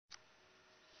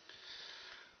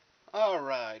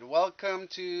Alright, welcome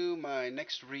to my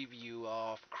next review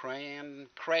of Crayon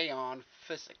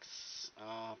Physics.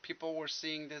 People were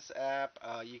seeing this app.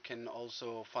 You can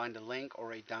also find a link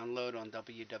or a download on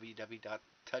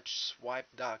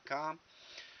www.touchswipe.com.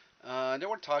 They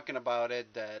were talking about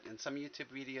it that in some YouTube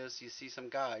videos you see some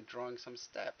guy drawing some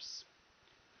steps.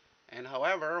 And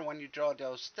however, when you draw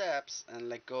those steps and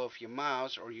let go of your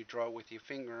mouse or you draw with your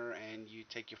finger and you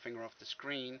take your finger off the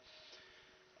screen,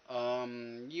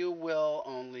 you will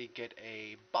only get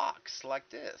a box like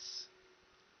this,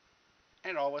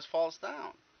 and it always falls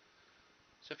down.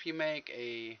 So if you make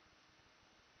a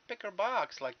bigger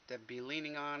box like that, be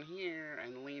leaning on here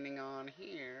and leaning on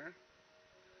here,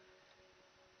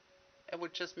 it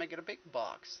would just make it a big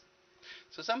box.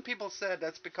 So some people said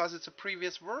that's because it's a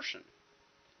previous version,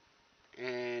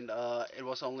 and it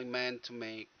was only meant to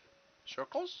make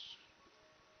circles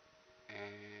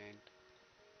and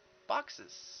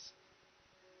boxes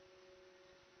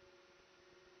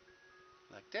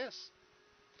like this.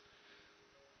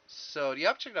 So the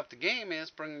object of the game is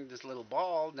bringing this little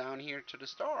ball down here to the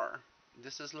star.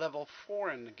 This is level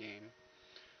 4 in the game.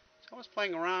 So I was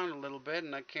playing around a little bit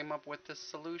and I came up with this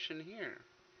solution here.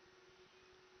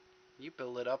 You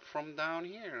build it up from down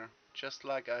here, just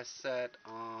like I said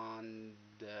on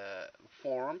the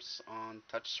forums on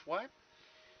TouchSwipe.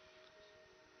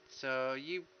 So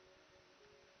you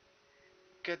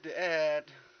get to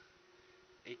add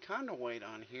a counterweight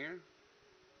on here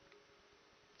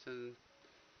so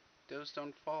those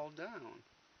don't fall down.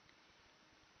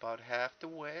 About half the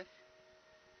width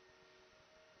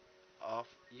of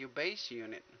your base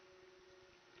unit.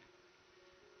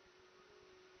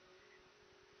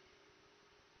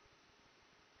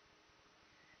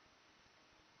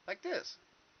 Like this.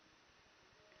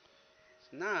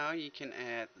 So now you can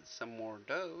add some more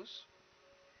doughs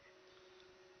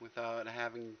without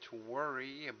having to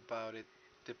worry about it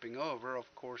tipping over.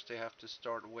 Of course, they have to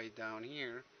start way down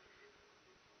here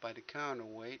by the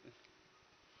counterweight.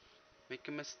 Make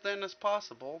them as thin as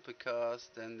possible because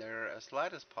then they're as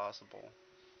light as possible.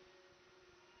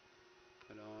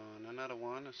 Put on another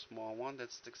one, a small one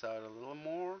that sticks out a little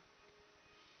more.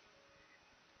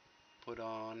 Put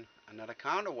on another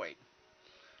counterweight.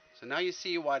 So now you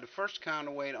see why the first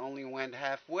counterweight only went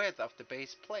half width of the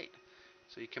base plate.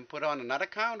 So you can put on another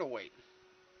counterweight.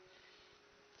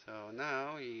 So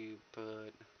now you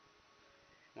put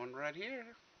one right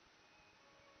here.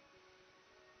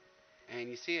 And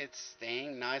you see it's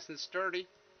staying nice and sturdy.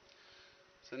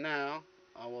 So now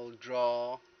I will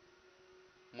draw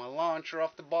my launcher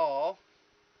off the ball,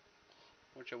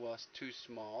 which it was too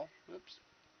small. Oops.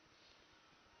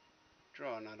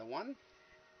 Draw another one.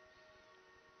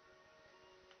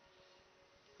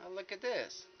 Now look at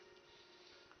this.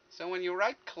 So when you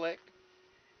right click,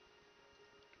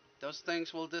 those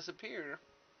things will disappear.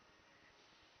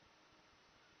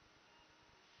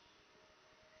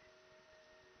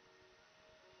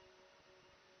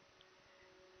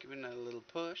 Give it a little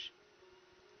push.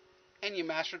 And you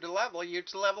mastered the level. You're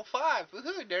to level 5.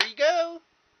 Woohoo, there you go.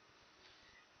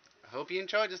 I hope you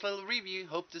enjoyed this little review.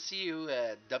 Hope to see you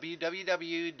at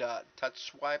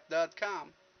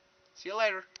www.touchswipe.com. See you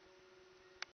later.